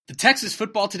The Texas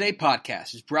Football Today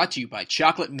podcast is brought to you by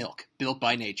Chocolate Milk, built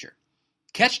by nature.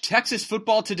 Catch Texas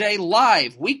Football Today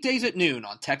live weekdays at noon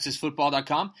on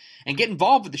TexasFootball.com and get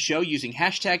involved with the show using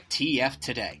hashtag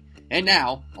TFToday. And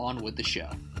now, on with the show.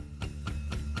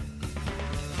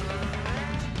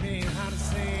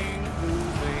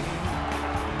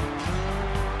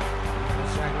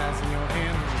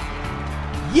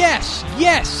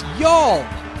 Yes, y'all!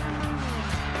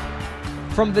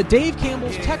 From the Dave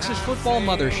Campbell's Texas Football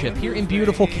Mothership here in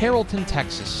beautiful Carrollton,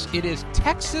 Texas, it is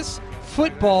Texas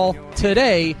Football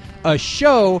Today, a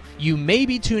show you may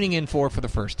be tuning in for the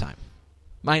first time.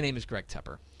 My name is Greg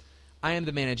Tepper. I am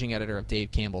the managing editor of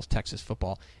Dave Campbell's Texas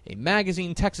Football, a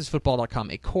magazine, TexasFootball.com,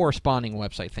 a corresponding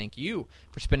website. Thank you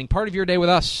for spending part of your day with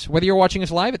us, whether you're watching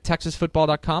us live at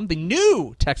TexasFootball.com, the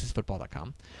new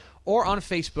TexasFootball.com, or on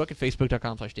Facebook at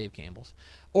Facebook.com/Dave Campbell's,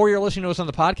 or you're listening to us on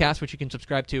the podcast, which you can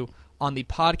subscribe to on the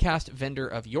podcast vendor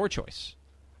of your choice.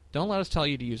 Don't let us tell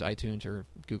you to use iTunes or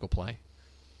Google Play.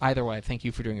 Either way, thank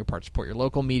you for doing your part to support your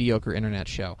local mediocre internet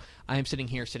show. I am sitting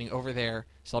over there,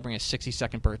 celebrating his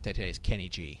 62nd birthday today is Kenny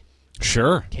G.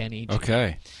 Sure. Kenny G.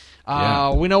 Okay.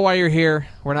 We know why you're here.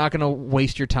 We're not going to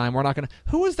waste your time. We're not going to...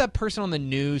 Who was that person on the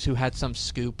news who had some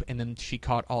scoop and then she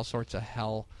caught all sorts of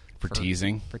hell for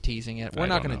teasing? For teasing it. We're I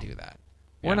not don't going to know. do that.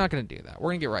 Yeah. We're not going to do that. We're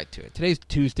going to get right to it. Today's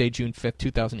Tuesday, June 5th,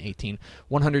 2018.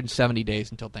 170 days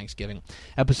until Thanksgiving.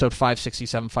 Episode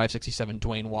 567,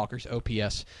 Dwayne Walker's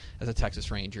OPS as a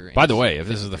Texas Ranger. By the way, if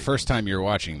this is the first time you're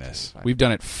watching this, we've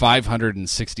done it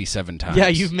 567 times. Yeah,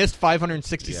 you've missed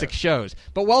 566 shows.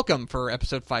 But welcome for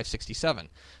episode 567.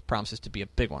 Promises to be a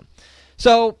big one.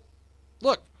 So,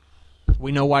 look,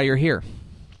 we know why you're here.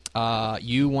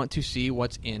 You want to see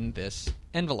what's in this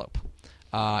envelope.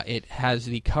 It has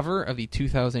the cover of the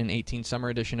 2018 summer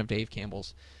edition of Dave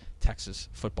Campbell's Texas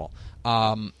Football.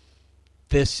 We're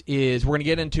going to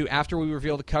get into, after we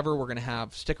reveal the cover, we're going to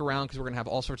have, stick around because we're going to have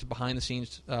all sorts of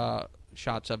behind-the-scenes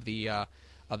shots of the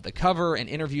cover and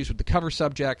interviews with the cover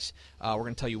subjects. We're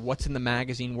going to tell you what's in the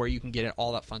magazine, where you can get it,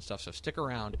 all that fun stuff. So stick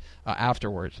around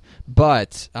afterwards.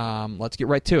 But let's get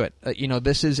right to it.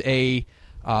 This is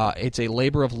it's a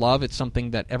labor of love. It's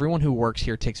something that everyone who works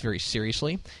here takes very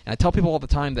seriously. And I tell people all the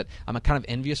time that I'm kind of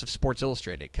envious of Sports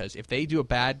Illustrated because if they do a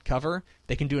bad cover,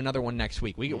 they can do another one next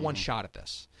week. We get one shot at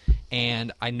this.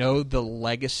 And I know the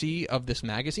legacy of this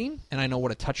magazine, and I know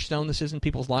what a touchstone this is in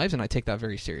people's lives, and I take that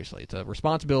very seriously. It's a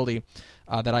responsibility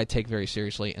that I take very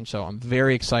seriously, and so I'm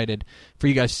very excited for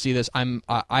you guys to see this.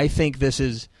 I think this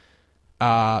is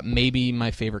maybe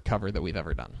my favorite cover that we've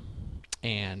ever done.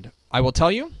 And I will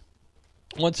tell you,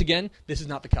 once again, this is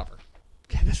not the cover.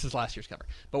 Okay, this is last year's cover.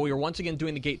 But we are once again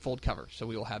doing the gatefold cover. So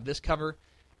we will have this cover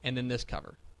and then this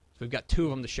cover. So we've got two of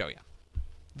them to show you.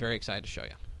 Very excited to show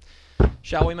you.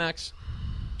 Shall we, Max?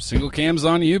 Single cam's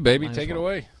on you, baby. Might as Take it well.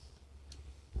 away.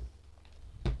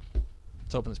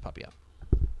 Let's open this puppy up.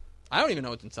 I don't even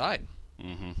know what's inside.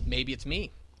 Mm-hmm. Maybe it's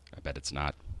me. I bet it's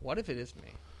not. What if it is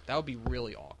me? That would be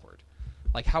really awkward.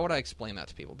 Like, how would I explain that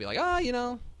to people? Be like, I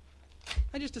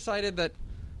just decided that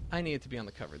I needed to be on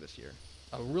the cover this year.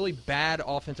 A really bad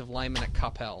offensive lineman at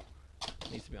Coppell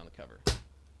needs to be on the cover.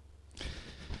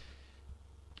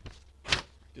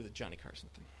 Do the Johnny Carson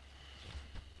thing.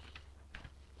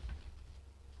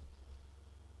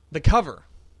 The cover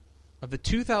of the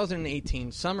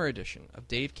 2018 summer edition of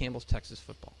Dave Campbell's Texas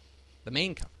Football, the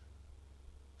main cover,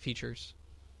 features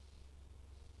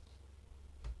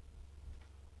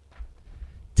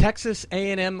Texas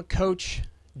A&M coach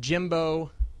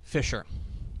Jimbo Fisher.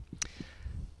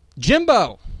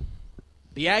 Jimbo,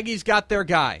 the Aggies got their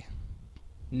guy.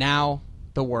 Now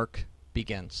the work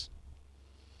begins.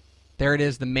 There it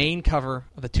is, the main cover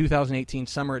of the 2018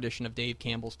 summer edition of Dave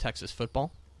Campbell's Texas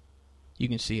Football. You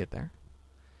can see it there.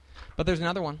 But there's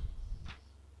another one.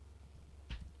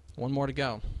 One more to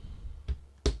go.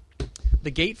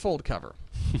 The gatefold cover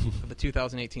of the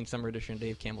 2018 summer edition of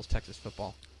Dave Campbell's Texas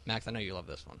Football. Max, I know you love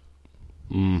this one.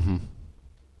 Mm-hmm.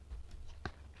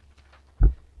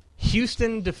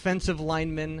 Houston defensive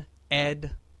lineman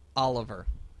Ed Oliver.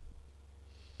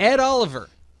 Ed Oliver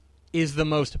is the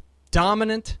most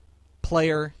dominant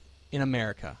player in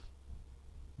America.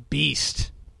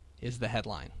 Beast is the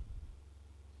headline.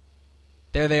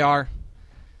 There they are.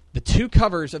 The two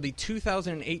covers of the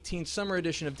 2018 summer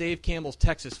edition of Dave Campbell's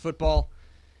Texas Football,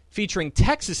 featuring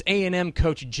Texas A&M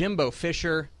coach Jimbo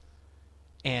Fisher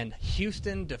and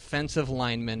Houston defensive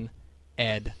lineman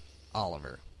Ed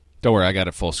Oliver. Don't worry, I got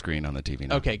it full screen on the TV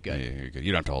now. Okay, good. Yeah, you're good.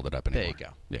 You don't have to hold it up anymore. There you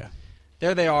go. Yeah.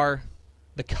 There they are,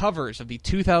 the covers of the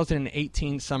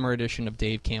 2018 summer edition of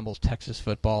Dave Campbell's Texas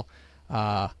Football.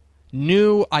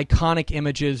 new iconic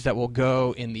images that will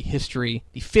go in the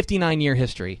 59-year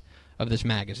history of this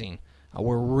magazine.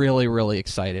 We're really, really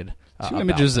excited. Two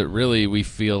images that really we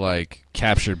feel like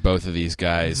captured both of these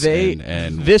guys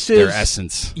and this their is,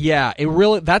 essence. Yeah, it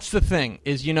really. That's the thing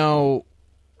is, and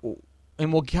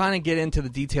we'll kind of get into the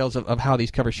details of how these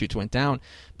cover shoots went down.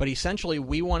 But essentially,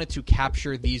 we wanted to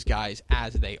capture these guys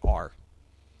as they are.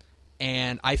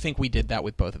 And I think we did that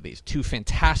with both of these. Two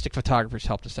fantastic photographers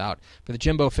helped us out. For the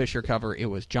Jimbo Fisher cover, it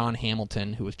was John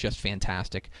Hamilton, who was just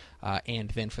fantastic. And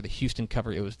then for the Houston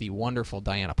cover, it was the wonderful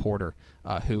Diana Porter,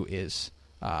 who is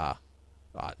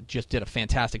just did a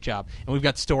fantastic job. And we've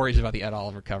got stories about the Ed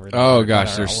Oliver cover. Oh,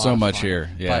 gosh, there's so much here.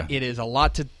 Yeah. But it is a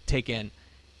lot to take in.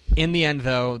 In the end,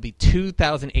 though, the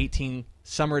 2018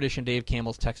 Summer Edition Dave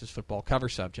Campbell's Texas Football cover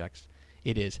subjects,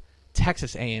 it is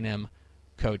Texas A&M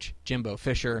coach Jimbo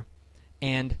Fisher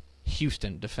and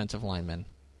Houston defensive lineman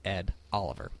Ed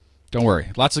Oliver. Don't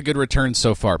worry. Lots of good returns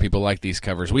so far. People like these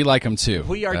covers. We like them, too.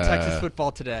 We are Texas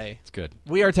Football Today. It's good.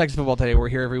 We are Texas Football Today. We're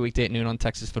here every weekday at noon on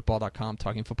TexasFootball.com,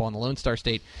 talking football in the Lone Star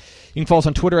State. You can follow us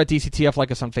on Twitter at DCTF, like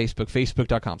us on Facebook,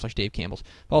 Facebook.com/Dave Campbell's.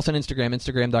 Follow us on Instagram,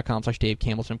 Instagram.com/Dave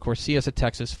Campbell's, and, of course, see us at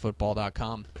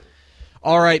TexasFootball.com.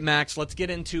 All right, Max, let's get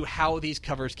into how these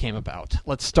covers came about.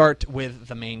 Let's start with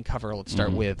the main cover. Let's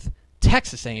start with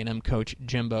Texas A&M coach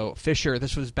Jimbo Fisher.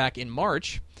 This was back in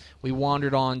March. We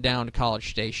wandered on down to College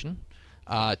Station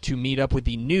to meet up with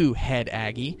the new head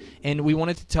Aggie, and we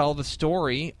wanted to tell the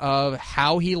story of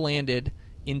how he landed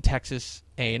in Texas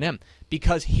A&M.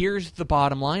 Because here's the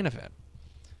bottom line of it.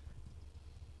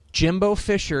 Jimbo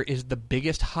Fisher is the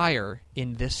biggest hire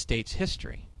in this state's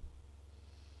history.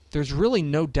 There's really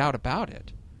no doubt about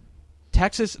it.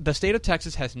 The state of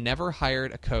Texas has never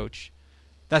hired a coach.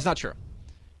 That's not true.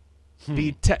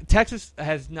 Texas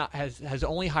has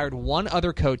only hired one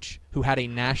other coach who had a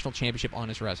national championship on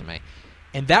his resume,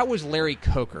 and that was Larry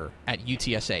Coker at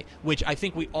UTSA, which I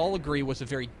think we all agree was a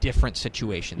very different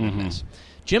situation than this.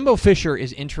 Jimbo Fisher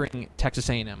is entering Texas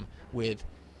A&M with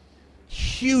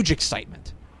huge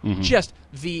excitement.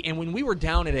 And when we were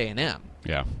down at A&M,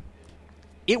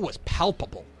 it was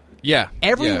palpable. Yeah.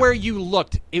 Everywhere you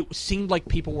looked, it seemed like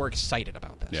people were excited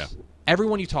about this. Yeah.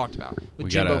 Everyone you talked about with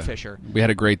Jimbo Fisher. We had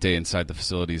a great day inside the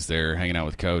facilities there, hanging out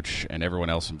with Coach and everyone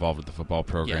else involved with the football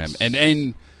program. Yes.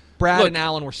 And Brad and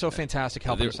Alan were so fantastic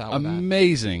helping us out with that.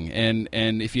 Amazing.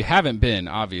 And if you haven't been,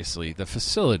 obviously, the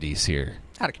facilities here.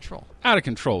 Out of control. Out of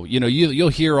control. You know, you'll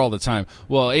hear all the time,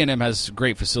 well, A&M has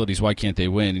great facilities, why can't they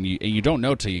win? And you don't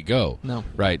know till you go. No.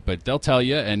 Right, but they'll tell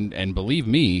you, and believe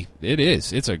me, it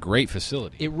is. It's a great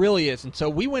facility. It really is. And so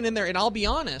we went in there, and I'll be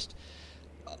honest,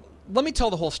 let me tell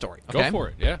the whole story. Okay? Go for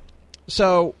it, yeah.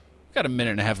 So got a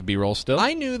minute and a half of B-roll still.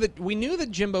 we knew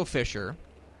that Jimbo Fisher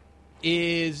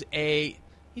is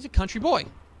he's a country boy.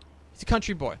 He's a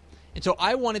country boy. And so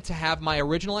I wanted to have, my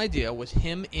original idea was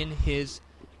him in his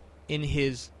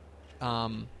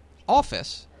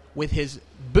office with his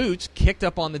boots kicked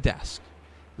up on the desk.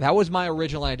 That was my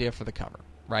original idea for the cover,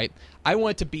 right? I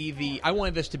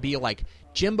wanted this to be like,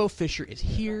 Jimbo Fisher is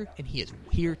here, and he is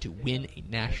here to win a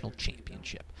national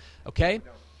championship. Okay?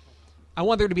 I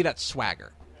want there to be that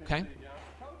swagger. Okay?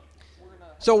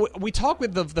 So we talk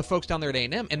with the folks down there at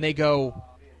A&M, and they go,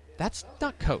 that's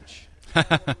not Coach.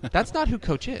 That's not who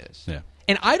Coach is. Yeah.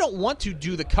 And I don't want to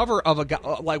do the cover of a guy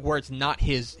like where it's not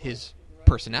his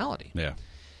personality. Yeah.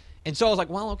 And so I was like,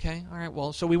 well, okay, all right.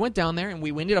 Well, so we went down there, and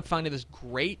we ended up finding this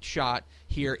great shot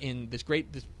here in this great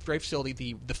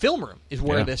facility. The film room is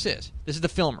where this is. This is the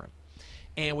film room.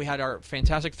 And we had our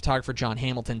fantastic photographer, John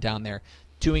Hamilton, down there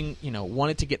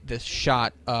wanted to get this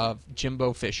shot of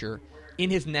Jimbo Fisher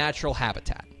in his natural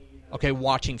habitat, okay,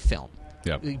 watching film.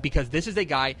 Yeah. Because this is a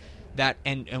guy that,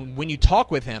 and when you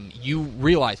talk with him, you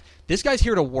realize this guy's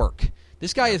here to work.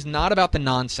 This guy is not about the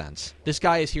nonsense. This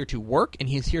guy is here to work, and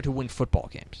he's here to win football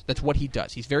games. That's what he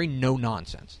does. He's very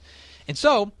no-nonsense. And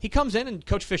so he comes in, and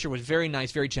Coach Fisher was very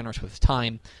nice, very generous with his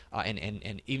time,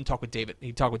 and even talked with David.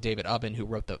 He talked with David Ubben, who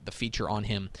wrote the feature on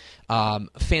him.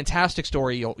 Fantastic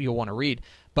story you'll want to read.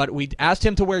 But we asked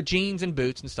him to wear jeans and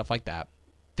boots and stuff like that,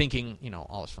 thinking,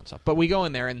 all this fun stuff. But we go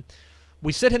in there, and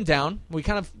we sit him down. We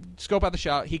kind of scope out the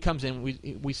shot. He comes in.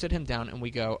 We sit him down, and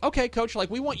we go, okay, Coach, like,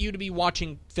 we want you to be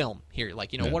watching film here.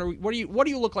 Like, what do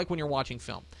you look like when you're watching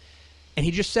film? And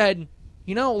he just said,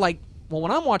 well,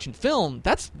 when I'm watching film,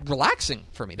 that's relaxing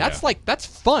for me. That's that's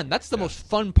fun. That's the most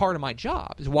fun part of my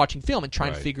job, is watching film and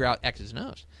trying to figure out X's and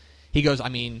O's. He goes,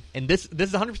 and this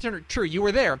is 100% true. You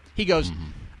were there. He goes,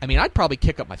 I'd probably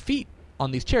kick up my feet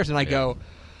on these chairs. And I go,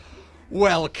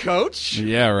 well, Coach.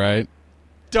 Yeah, right.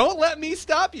 Don't let me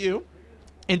stop you.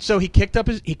 And so he kicked up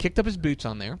his boots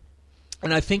on there,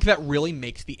 And I think that really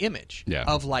makes the image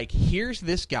of, like, here's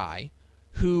this guy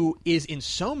who is in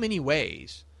so many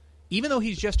ways, even though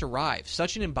he's just arrived,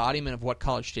 such an embodiment of what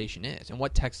College Station is and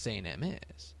what Texas A&M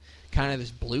is. Kind of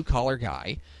this blue-collar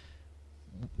guy,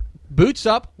 boots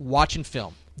up, watching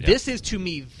film. Yep. This is, to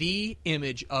me, the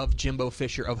image of Jimbo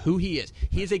Fisher, of who he is.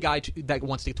 He is a guy that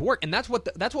wants to get to work, and that's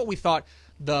what we thought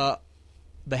the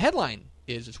headline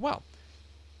is as well.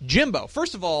 Jimbo,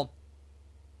 first of all,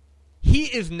 he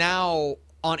is now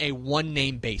on a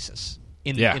one-name basis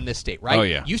in this state, right? Oh,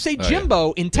 yeah. You say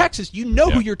Jimbo in Texas, you know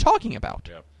who you're talking about.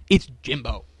 Yep. It's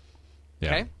Jimbo. Yeah.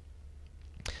 Okay?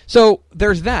 So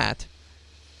there's that.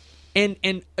 And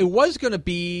it was going to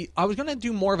be, I was going to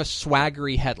do more of a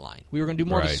swaggery headline. We were going to do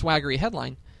more of a swaggery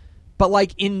headline. But,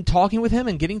 like, in talking with him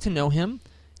and getting to know him,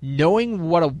 knowing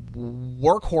what a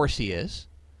workhorse he is,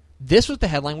 this was the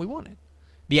headline we wanted.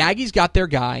 The Aggies got their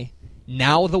guy.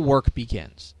 Now the work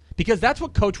begins. Because that's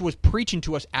what Coach was preaching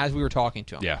to us as we were talking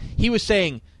to him. Yeah. He was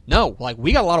saying, no, like,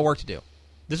 we got a lot of work to do.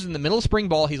 This is in the middle of spring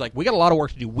ball. He's like, we got a lot of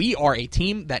work to do. We are a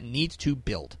team that needs to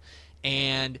build.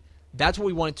 And that's what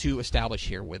we wanted to establish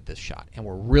here with this shot. And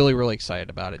we're really, really excited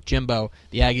about it. Jimbo,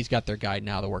 the Aggies got their guide.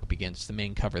 Now the work begins. It's the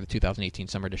main cover of the 2018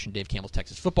 Summer Edition, Dave Campbell's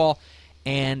Texas Football.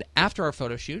 And after our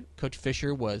photo shoot, Coach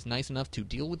Fisher was nice enough to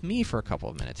deal with me for a couple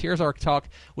of minutes. Here's our talk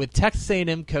with Texas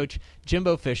A&M coach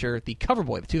Jimbo Fisher, the cover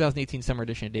boy of the 2018 Summer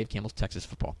Edition of Dave Campbell's Texas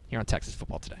Football, here on Texas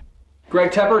Football Today. Greg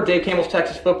Tepper, Dave Campbell's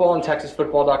Texas Football and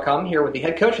TexasFootball.com, here with the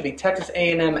head coach of the Texas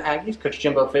A&M Aggies, Coach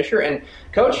Jimbo Fisher. And,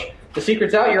 Coach, the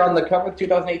secret's out. You're on the cover of the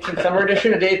 2018 Summer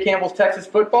Edition of Dave Campbell's Texas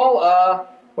Football.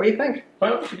 What do you think?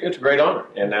 Well, it's a great honor,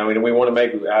 and I mean, we want to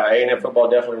make A&M football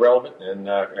definitely relevant, and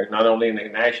not only in the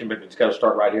nation, but it's got to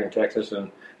start right here in Texas,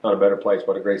 and not a better place.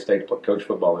 What a great state to coach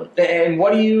football in. And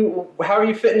how are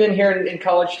you fitting in here in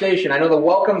College Station? I know the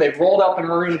welcome, they've rolled out the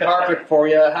maroon carpet for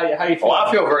you. How you feel? Well,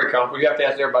 I feel very comfortable. You have to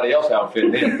ask everybody else how I'm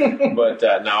fitting in, but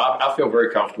no, I feel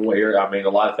very comfortable here. I mean, a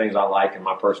lot of things I like, and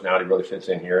my personality really fits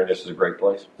in here, and this is a great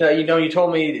place. You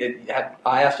told me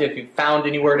I asked you if you found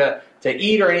anywhere to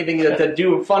eat or anything to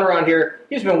do fun around here.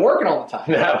 You've just been working all the time.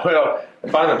 Yeah, well,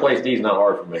 finding a place to eat is not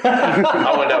hard for me.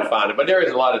 I went out and find it. But there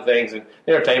is a lot of things. And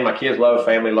entertainment, my kids love it,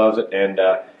 family loves it, and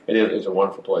it's a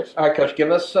wonderful place. All right, Coach,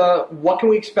 give us what can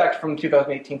we expect from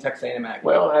 2018 Texas A&M Aggies?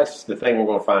 Well, that's the thing we're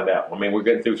going to find out. I mean, we're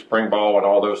getting through spring ball and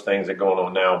all those things that are going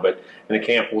on now, but in the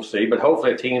camp we'll see. But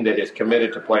hopefully a team that is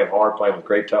committed to playing hard, playing with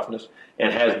great toughness,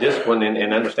 and has discipline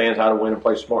and understands how to win and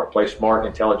play smart,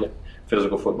 intelligent,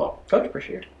 physical football. Coach,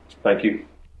 appreciate it. Thank you.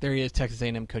 There he is, Texas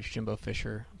A&M coach Jimbo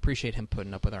Fisher. Appreciate him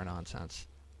putting up with our nonsense.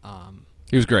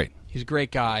 He was great. He's a great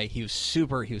guy. He was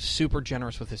super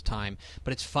generous with his time.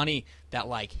 But it's funny that,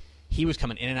 like, he was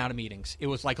coming in and out of meetings. It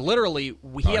was like literally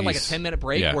he had like a 10-minute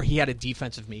break where he had a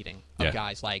defensive meeting of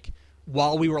guys. Like,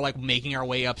 while we were like making our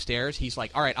way upstairs, he's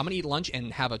like, "All right, I'm gonna eat lunch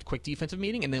and have a quick defensive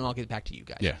meeting, and then I'll get back to you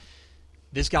guys." Yeah.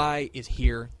 This guy is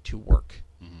here to work.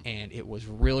 And it was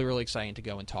really, really exciting to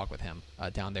go and talk with him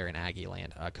down there in Aggie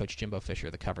Land. Coach Jimbo Fisher,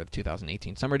 the cover of the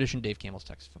 2018 Summer Edition, Dave Campbell's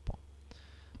Texas Football.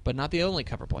 But not the only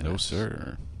cover boy. No,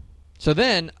 sir. So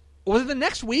then, was it the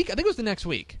next week? I think it was the next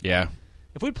week. Yeah.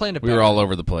 If we'd planned it better. We were all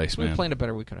over the place, man. If we'd planned it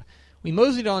better, we could have. We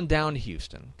moseyed on down to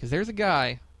Houston, because there's a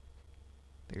guy.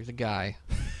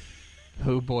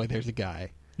 Oh, boy, there's a guy.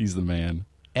 He's the man.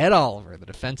 Ed Oliver, the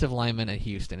defensive lineman at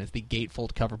Houston, is the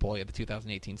gatefold cover boy of the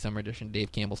 2018 Summer Edition of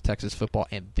Dave Campbell's Texas Football,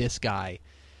 and this guy.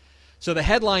 So the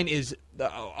headline is,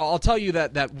 I'll tell you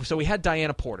that so we had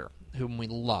Diana Porter, whom we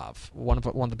love, one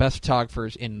of the best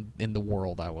photographers in the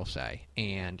world, I will say,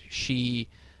 and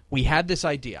we had this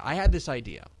idea. I had this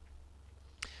idea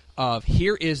of,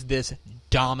 here is this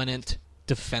dominant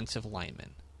defensive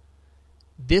lineman.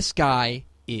 This guy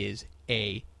is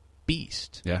a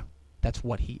beast. Yeah. That's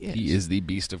what he is. He is the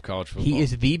beast of college football. He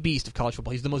is the beast of college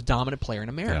football. He's the most dominant player in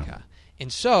America. Yeah.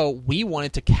 And so we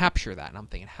wanted to capture that. And I'm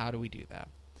thinking, how do we do that?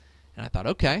 And I thought,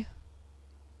 okay, I'm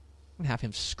going to have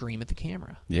him scream at the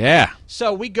camera. Yeah.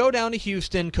 So we go down to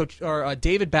Houston.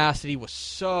 David Bassity was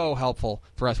so helpful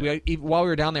for us. While we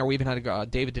were down there, we even had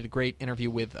David did a great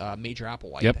interview with Major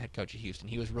Applewhite, the head coach of Houston.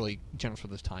 He was really generous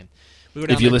with his time.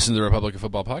 If you listen to the Republic of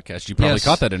Football podcast, you probably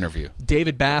caught that interview.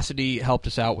 David Bassity helped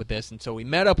us out with this, and so we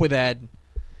met up with Ed.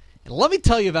 And let me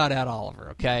tell you about Ed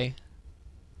Oliver, okay?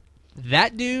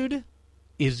 That dude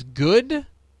is good,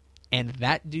 and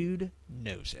that dude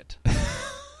knows it.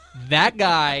 That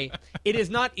guy, it is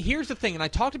not. Here's the thing, and I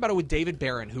talked about it with David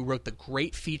Barron, who wrote the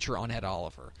great feature on Ed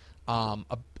Oliver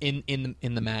in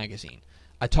the magazine.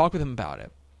 I talked with him about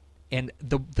it, and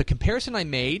the comparison I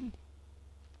made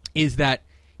is that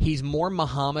he's more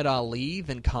Muhammad Ali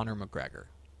than Conor McGregor.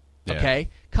 Okay? Yeah.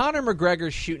 Conor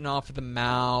McGregor's shooting off at the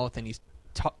mouth, and he's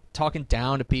talking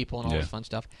down to people and all this fun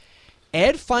stuff.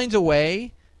 Ed finds a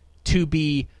way to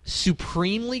be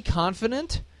supremely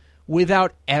confident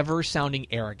without ever sounding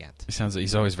arrogant.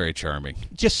 He's always very charming.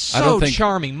 Just so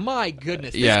charming. My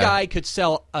goodness. This guy could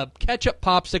sell a ketchup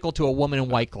popsicle to a woman in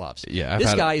white gloves. Yeah,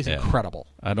 this guy is incredible.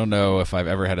 I don't know if I've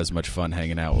ever had as much fun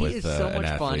hanging out with He is so an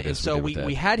much fun. athlete And so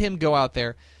we had him go out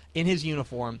there in his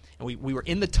uniform, and we were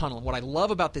in the tunnel. And what I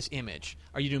love about this image,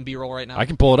 are you doing B-roll right now? I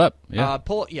can pull it up. Yeah.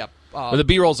 Well, the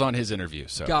B-roll's on his interview.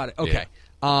 So got it. Okay.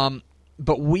 Yeah.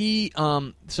 But we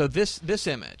so this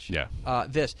image,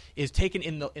 this is taken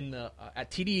in the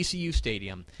at TDECU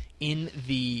Stadium in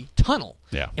the tunnel.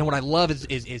 Yeah. And what I love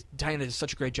is Diana does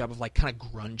such a great job of like kind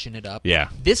of grunging it up. Yeah.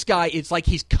 This guy, it's like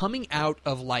he's coming out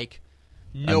of like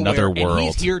nowhere, another world. and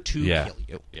he's here to kill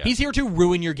you. Yeah. He's here to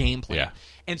ruin your game plan. Yeah.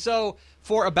 And so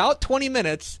for about 20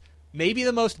 minutes, maybe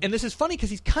the most, and this is funny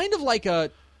because he's kind of like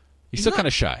He's still kind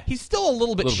of shy. He's still a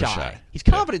little bit shy. He's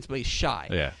confident, but he's shy.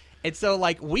 Yeah. And so,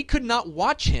 like, we could not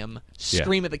watch him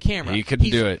scream at the camera. He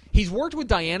couldn't do it. He's worked with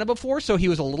Diana before, so he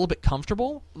was a little bit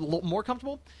comfortable, a little more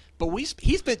comfortable. But he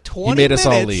spent 20 minutes. He made us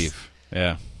all leave.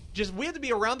 Yeah. We had to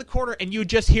be around the corner, and you would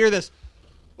just hear this.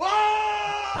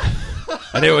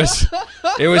 And it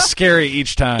was scary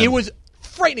each time. It was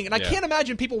frightening, and I can't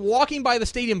imagine people walking by the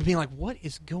stadium and being like, what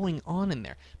is going on in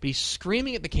there? But he's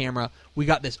screaming at the camera. We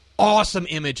got this awesome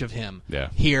image of him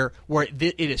here where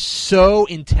it is so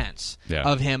intense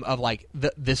of him, of like,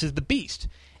 this is the beast.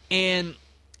 And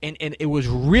it was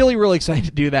really, really exciting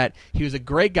to do that. He was a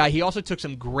great guy. He also took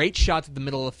some great shots at the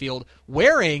middle of the field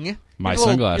wearing my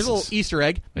sunglasses. Here's a little Easter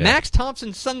egg. Max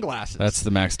Thompson sunglasses. That's the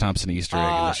Max Thompson Easter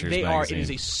egg in this year's magazine. It is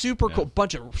a super cool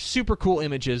bunch of super cool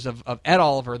images of Ed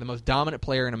Oliver, the most dominant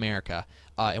player in America.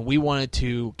 And we wanted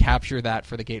to capture that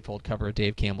for the Gatefold cover of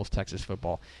Dave Campbell's Texas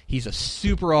Football. He's a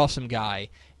super awesome guy,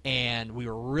 and we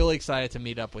were really excited to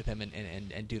meet up with him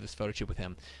and do this photo shoot with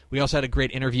him. We also had a great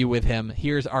interview with him.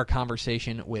 Here's our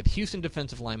conversation with Houston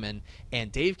defensive lineman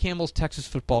and Dave Campbell's Texas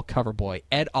Football cover boy,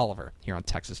 Ed Oliver, here on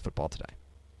Texas Football Today.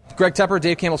 Greg Tepper,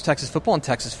 Dave Campbell's Texas Football and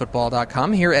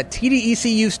TexasFootball.com here at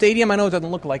TDECU Stadium. I know it doesn't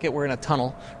look like it. We're in a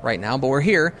tunnel right now, but we're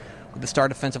here with the star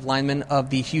defensive lineman of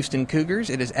the Houston Cougars.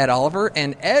 It is Ed Oliver.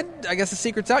 And Ed, I guess the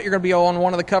secret's out. You're going to be on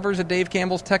one of the covers of Dave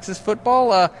Campbell's Texas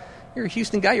Football. You're a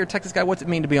Houston guy. You're a Texas guy. What's it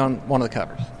mean to be on one of the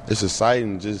covers? It's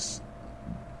exciting just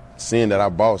seeing that I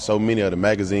bought so many of the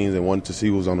magazines and wanted to see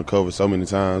who was on the cover so many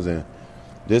times. And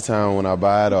this time when I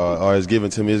buy it or it's given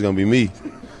to me, it's going to be me.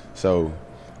 So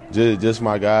just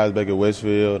my guys back at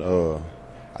Westfield,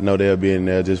 I know they'll be in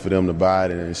there just for them to buy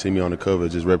it and see me on the cover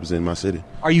just representing my city.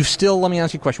 Are you still, let me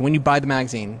ask you a question, when you buy the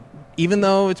magazine, even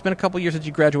though it's been a couple years since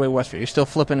you graduated Westfield, you're still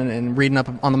flipping and reading up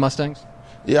on the Mustangs?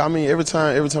 Yeah, I mean, every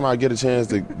time I get a chance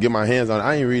to get my hands on it,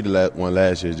 I ain't read the one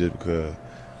last year just because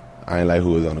I ain't like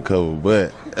who was on the cover,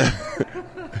 but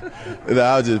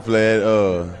I was just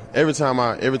playing. Every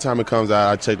time it comes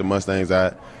out, I check the Mustangs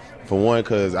out. For one,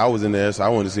 because I was in there, so I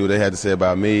wanted to see what they had to say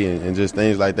about me and just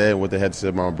things like that, and what they had to say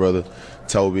about my brother,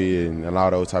 Toby, and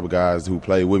all those type of guys who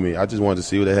played with me. I just wanted to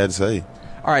see what they had to say.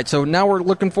 All right, so now we're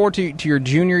looking forward to your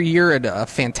junior year, at a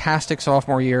fantastic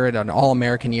sophomore year, at an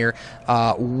All-American year.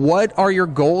 What are your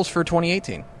goals for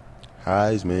 2018?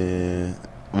 Heisman.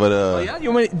 But,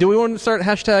 do we want to start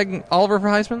hashtag Oliver for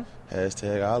Heisman?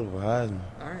 Hashtag Oliver for Heisman.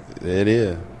 All right. There it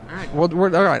is. All right.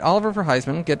 Well, all right. Oliver for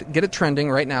Heisman. Get it trending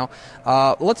right now.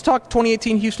 Let's talk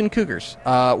 2018 Houston Cougars.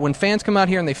 When fans come out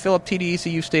here and they fill up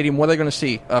TDECU Stadium, what are they going to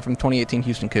see from 2018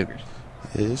 Houston Cougars?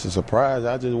 Yeah, it's a surprise.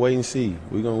 I just wait and see.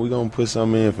 We're gonna put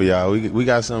something in for y'all. We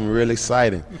got something real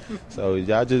exciting. So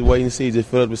y'all just wait and see. Just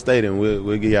fill up the stadium.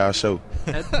 We'll get y'all a show.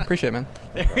 Appreciate it, man.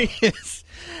 There he is,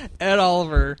 Ed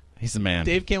Oliver. He's the man.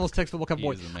 Dave Campbell's Texas Football Cup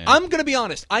boy. I'm going to be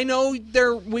honest. I know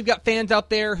we've got fans out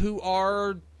there who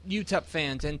are UTEP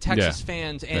fans and Texas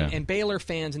fans and Baylor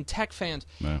fans and Tech fans.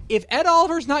 Yeah. If Ed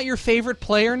Oliver's not your favorite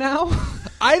player now,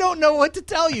 I don't know what to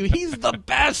tell you. He's the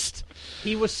best.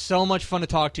 He was so much fun to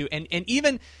talk to. And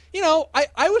even,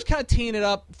 I was kind of teeing it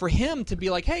up for him to be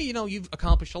like, hey, you've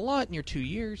accomplished a lot in your 2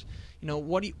 years.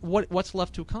 What's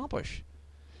left to accomplish?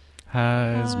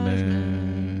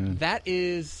 Heisman. That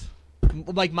is...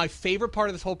 like my favorite part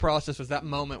of this whole process was that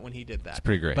moment when he did that. It's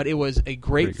pretty great. But it was a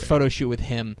great photo shoot with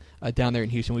him down there in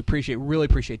Houston. We really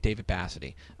appreciate David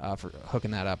Bassity for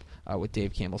hooking that up with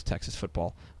Dave Campbell's Texas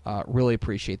Football. Really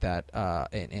appreciate that,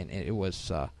 and it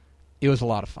was a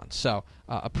lot of fun. So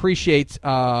appreciate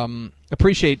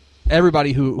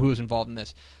everybody who was involved in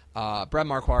this. Brad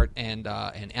Marquardt and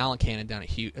Alan Cannon down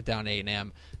at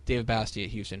A&M. David Bassity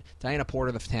at Houston, Diana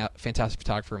Porter, the fantastic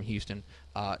photographer from Houston,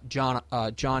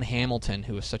 John Hamilton,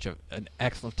 who is such an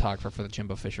excellent photographer for the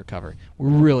Jimbo Fisher cover. We're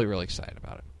really, really excited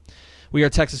about it. We are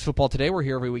Texas Football Today. We're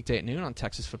here every weekday at noon on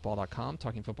TexasFootball.com,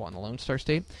 talking football in the Lone Star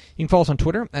State. You can follow us on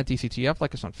Twitter at DCTF,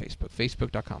 like us on Facebook,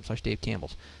 Facebook.com/Dave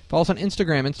Campbell's. Follow us on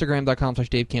Instagram,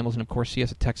 Instagram.com/Dave Campbell's, and of course see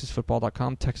us at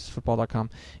TexasFootball.com. TexasFootball.com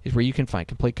is where you can find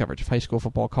complete coverage of high school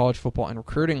football, college football, and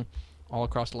recruiting all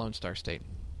across the Lone Star State.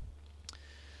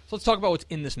 So let's talk about what's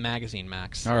in this magazine,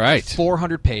 Max. All right.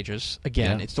 400 pages.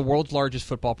 Again, Yeah. It's the world's largest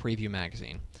football preview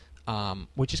magazine,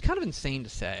 which is kind of insane to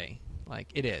say. Like,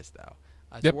 it is, though.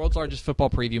 It's Yep. the world's largest football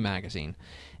preview magazine,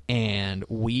 and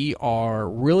we are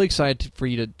really excited for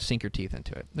you to sink your teeth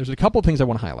into it. There's a couple of things I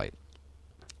want to highlight.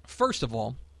 First of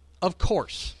all, of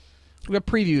course, we have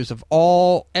previews of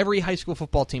every high school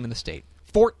football team in the state.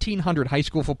 1,400 high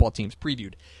school football teams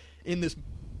previewed in this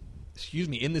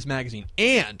magazine.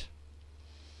 And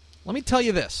let me tell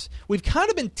you this. We've kind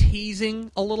of been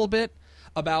teasing a little bit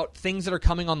about things that are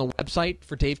coming on the website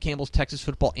for Dave Campbell's Texas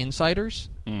Football Insiders.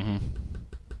 Mm-hmm.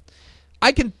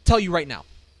 I can tell you right now,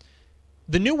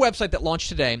 the new website that launched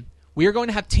today, we are going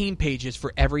to have team pages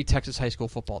for every Texas high school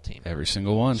football team. Every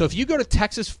single one. So if you go to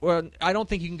Texas, I don't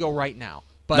think you can go right now.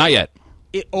 But Not yet.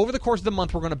 Over the course of the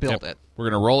month, we're going to build it.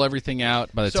 We're going to roll everything out.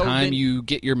 By the So time then- you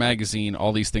get your magazine,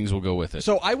 all these things will go with it.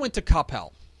 So I went to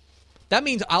Coppell. That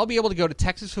means I'll be able to go to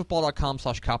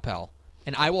TexasFootball.com/Coppell,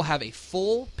 and I will have a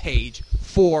full page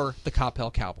for the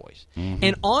Coppell Cowboys. Mm-hmm.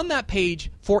 And on that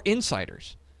page for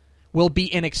insiders will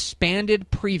be an expanded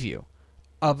preview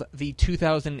of the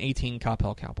 2018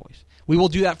 Coppell Cowboys. We will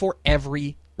do that for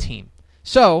every team.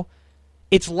 So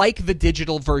it's like the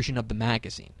digital version of the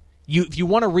magazine. If you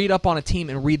want to read up on a team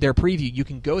and read their preview, you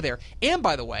can go there. And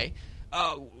by the way,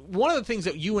 one of the things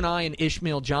that you and I and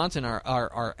Ishmael Johnson,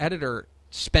 our editor,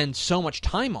 spend so much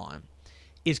time on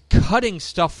is cutting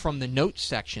stuff from the notes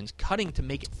sections, cutting to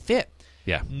make it fit.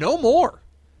 Yeah. No more.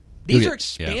 These Yeah. are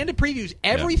expanded previews.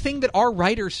 Everything that our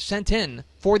writers sent in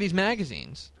for these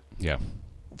magazines, Yeah.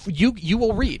 you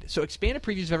will read. So expanded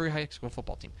previews of every high school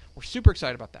football team. We're super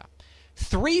excited about that.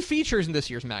 3 features in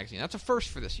this year's magazine. That's a first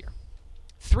for this year.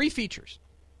 3 features.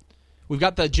 We've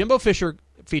got the Jimbo Fisher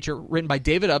feature written by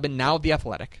David Ubben, now of The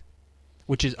Athletic,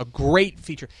 which is a great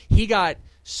feature. He got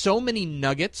so many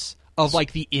nuggets of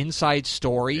like the inside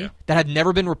story that had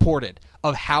never been reported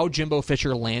of how Jimbo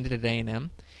Fisher landed at A&M.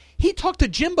 He talked to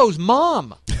Jimbo's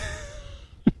mom.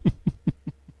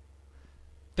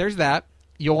 There's that.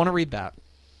 You'll want to read that.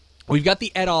 We've got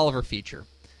the Ed Oliver feature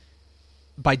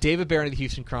by David Barron of the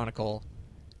Houston Chronicle.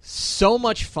 So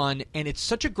much fun, and it's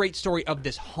such a great story of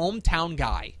this hometown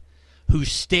guy who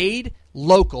stayed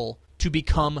local to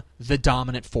become the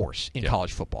dominant force in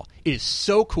college football. It is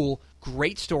so cool.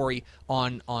 Great story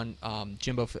on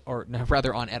Jimbo, or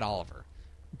rather on Ed Oliver,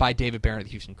 by David Barron of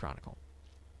the Houston Chronicle.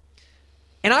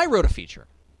 And I wrote a feature,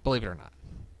 believe it or not.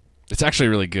 It's actually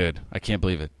really good. I can't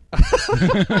believe it.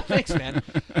 Thanks, man.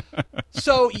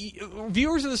 So,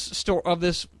 viewers of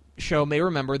this show may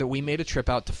remember that we made a trip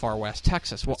out to Far West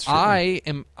Texas. Well,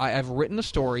 I've written a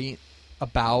story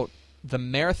about the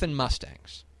Marathon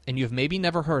Mustangs, and you've maybe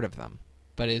never heard of them,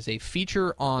 but it is a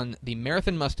feature on the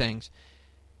Marathon Mustangs.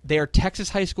 They are Texas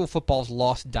high school football's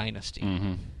lost dynasty.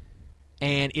 Mm-hmm.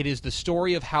 And it is the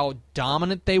story of how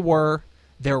dominant they were,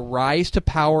 their rise to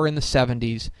power in the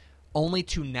 70s, only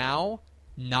to now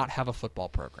not have a football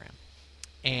program.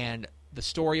 And the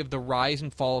story of the rise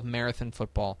and fall of Marathon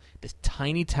football, this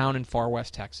tiny town in Far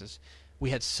West Texas.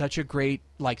 We had such a great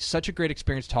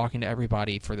experience talking to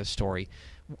everybody for this story.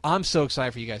 I'm so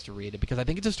excited for you guys to read it because I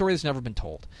think it's a story that's never been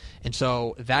told. And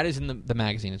so that is in the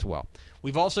magazine as well.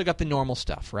 We've also got the normal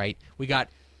stuff, right? We got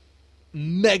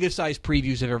mega-sized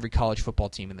previews of every college football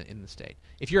team in the state.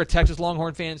 If you're a Texas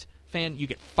Longhorn fan, you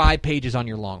get 5 pages on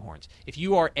your Longhorns. If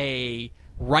you are a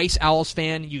Rice Owls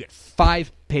fan, you get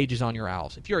 5 pages on your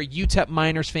Owls. If you're a UTEP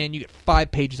Miners fan, you get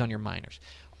 5 pages on your Miners.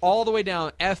 All the way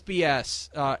down, FBS,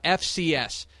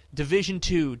 FCS, Division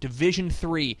II, Division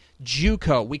III,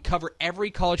 JUCO. We cover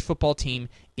every college football team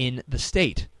in the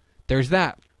state. There's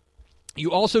that.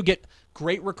 You also get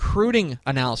great recruiting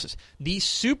analysis. The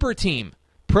super team,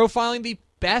 profiling the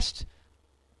best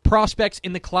prospects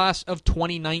in the class of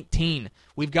 2019.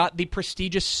 We've got the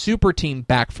prestigious super team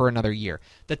back for another year.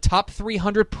 The top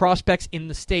 300 prospects in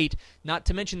the state, not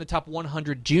to mention the top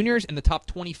 100 juniors and the top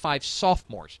 25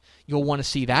 sophomores. You'll want to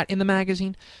see that in the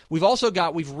magazine. We've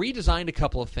redesigned a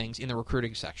couple of things in the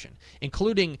recruiting section,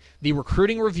 including the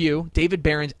recruiting review, David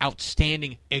Barron's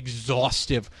outstanding,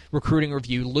 exhaustive recruiting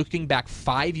review, looking back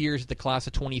 5 years at the class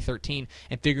of 2013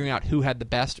 and figuring out who had the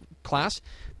best class.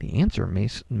 The answer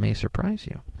may surprise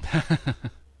you.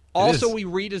 Also, we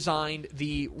redesigned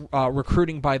the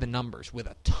recruiting by the numbers with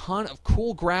a ton of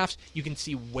cool graphs. You can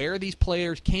see where these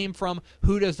players came from,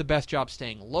 who does the best job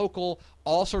staying local,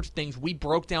 all sorts of things. We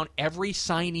broke down every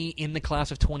signee in the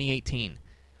class of 2018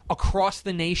 across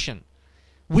the nation.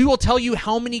 We will tell you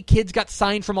how many kids got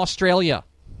signed from Australia.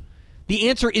 The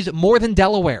answer is more than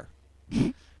Delaware.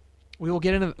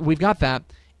 We've got that.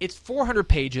 It's 400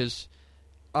 pages.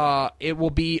 It will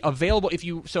be available if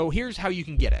you. So here's how you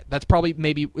can get it. That's probably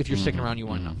maybe if you're sticking around, you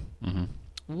want to know. Mm-hmm.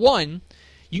 One,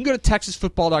 you can go to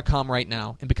TexasFootball.com right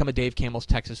now and become a Dave Campbell's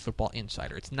Texas Football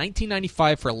Insider. It's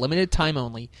 $19.95 for a limited time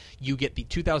only. You get the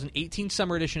 2018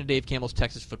 summer edition of Dave Campbell's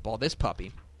Texas Football. This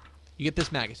puppy. You get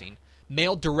this magazine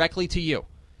mailed directly to you.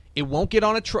 It won't get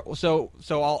on a truck. So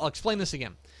I'll explain this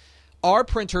again. Our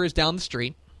printer is down the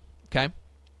street. Okay,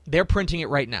 they're printing it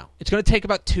right now. It's going to take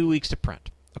about 2 weeks to print.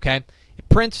 Okay. It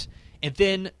prints, and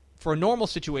then for a normal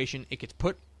situation, it gets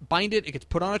binded. It gets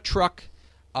put on a truck.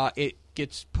 It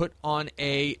gets put on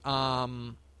a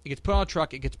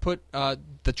truck. It gets put.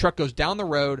 The truck goes down the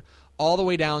road all the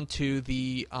way down to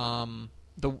to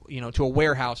a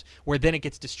warehouse where then it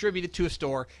gets distributed to a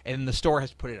store, and then the store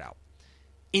has to put it out.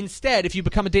 Instead, if you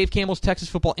become a Dave Campbell's Texas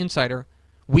Football Insider,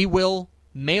 we will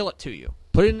mail it to you.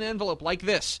 Put it in an envelope like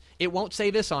this. It won't say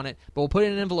this on it, but we'll put it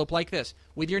in an envelope like this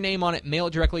with your name on it, mail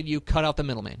it directly to you, cut out the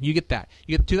middleman. You get that.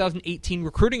 You get the 2018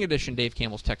 recruiting edition Dave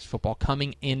Campbell's Texas Football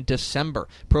coming in December,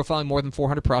 profiling more than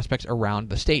 400 prospects around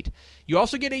the state. You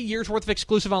also get a year's worth of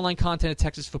exclusive online content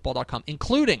at TexasFootball.com,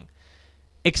 including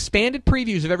expanded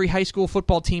previews of every high school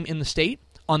football team in the state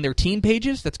on their team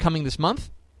pages. That's coming this month.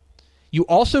 You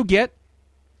also get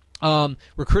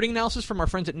recruiting analysis from our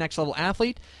friends at Next Level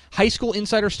Athlete, high school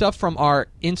insider stuff from our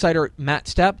insider Matt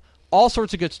Stepp, all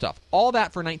sorts of good stuff. All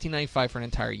that for $19.95 for an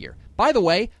entire year. By the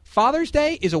way, Father's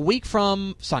Day is a week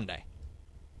from Sunday.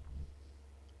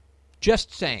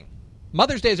 Just saying.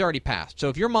 Mother's Day has already passed, so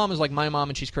if your mom is like my mom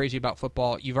and she's crazy about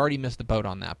football, you've already missed the boat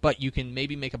on that. But you can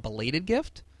maybe make a belated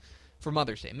gift for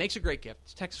Mother's Day. It makes a great gift.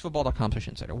 It's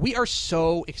TexasFootball.com/insider. We are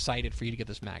so excited for you to get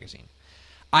this magazine.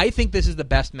 I think this is the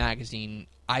best magazine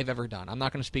I've ever done. I'm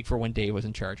not going to speak for when Dave was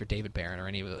in charge or David Barron or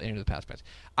any of the past guys.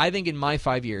 I think in my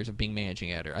 5 years of being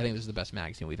managing editor, I think this is the best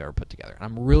magazine we've ever put together. And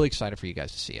I'm really excited for you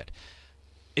guys to see it.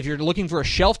 If you're looking for a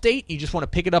shelf date, you just want to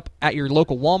pick it up at your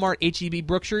local Walmart, H-E-B,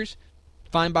 Brookshire's,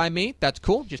 fine by me. That's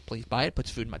cool. Just please buy it.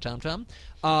 Puts food in my tum-tum.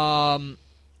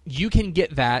 You can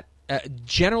get that.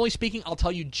 Generally speaking, I'll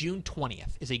tell you June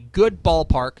 20th is a good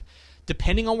ballpark.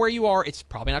 Depending on where you are, it's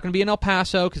probably not going to be in El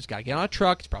Paso because it's got to get on a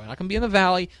truck. It's probably not going to be in the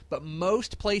Valley. But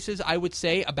most places, I would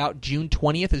say, about June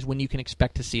 20th is when you can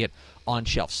expect to see it on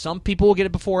shelf. Some people will get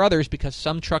it before others because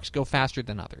some trucks go faster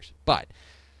than others. But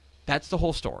that's the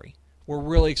whole story. We're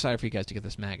really excited for you guys to get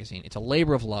this magazine. It's a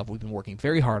labor of love. We've been working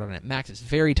very hard on it. Max is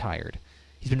very tired.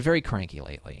 He's been very cranky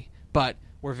lately. But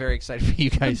we're very excited for you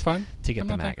guys to get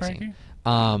the magazine.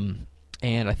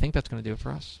 And I think that's going to do it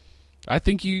for us. I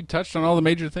think you touched on all the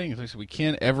major things. We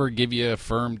can't ever give you a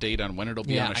firm date on when it'll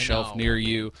be on a shelf near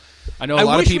you. I know a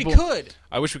lot of people.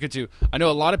 I wish we could too. I know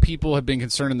a lot of people have been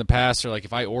concerned in the past. They're like,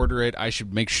 if I order it, I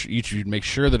should you should make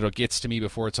sure that it gets to me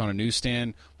before it's on a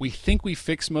newsstand. We think we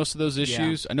fixed most of those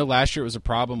issues. I know last year it was a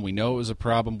problem. We know it was a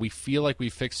problem. We feel like we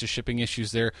fixed the shipping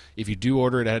issues there. If you do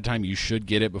order it ahead of time, you should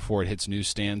get it before it hits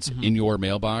newsstands in your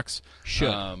mailbox.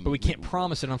 But we can't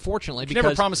promise it, unfortunately. We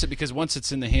never promise it because once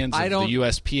it's in the hands of the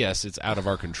USPS, it's out of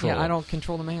our control. Yeah, I don't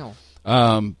control the mail.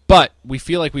 But we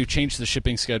feel like we've changed the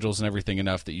shipping schedules and everything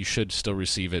enough that you should still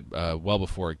receive it well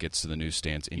before it gets to the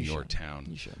newsstands in your town.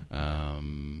 You should.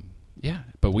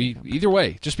 But either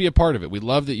way, just be a part of it. We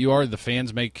love that you are. The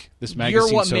fans make this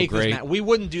magazine so great. We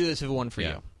wouldn't do this if it wasn't for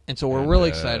you. And so we're really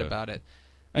excited about it.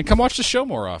 And come watch the show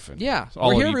more often. Yeah,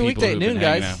 we're here every weekday at noon,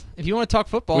 guys. If you want to talk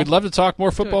football, we'd love to talk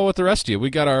more football with the rest of you. We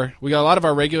got a lot of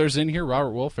our regulars in here.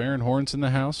 Robert Wolf, Aaron Horns in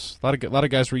the house. A lot of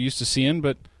guys we're used to seeing,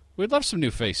 but we'd love some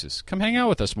new faces. Come hang out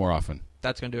with us more often.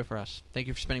 That's going to do it for us. Thank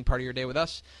you for spending part of your day with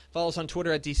us. Follow us on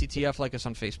Twitter at DCTF. Like us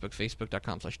on Facebook,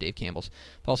 facebook.com/Dave Campbells.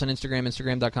 Follow us on Instagram,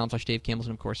 instagram.com/Dave Campbells.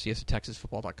 And, of course, see us at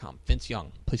TexasFootball.com. Vince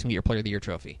Young, please come get your Player of the Year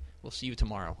trophy. We'll see you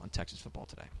tomorrow on Texas Football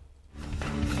Today.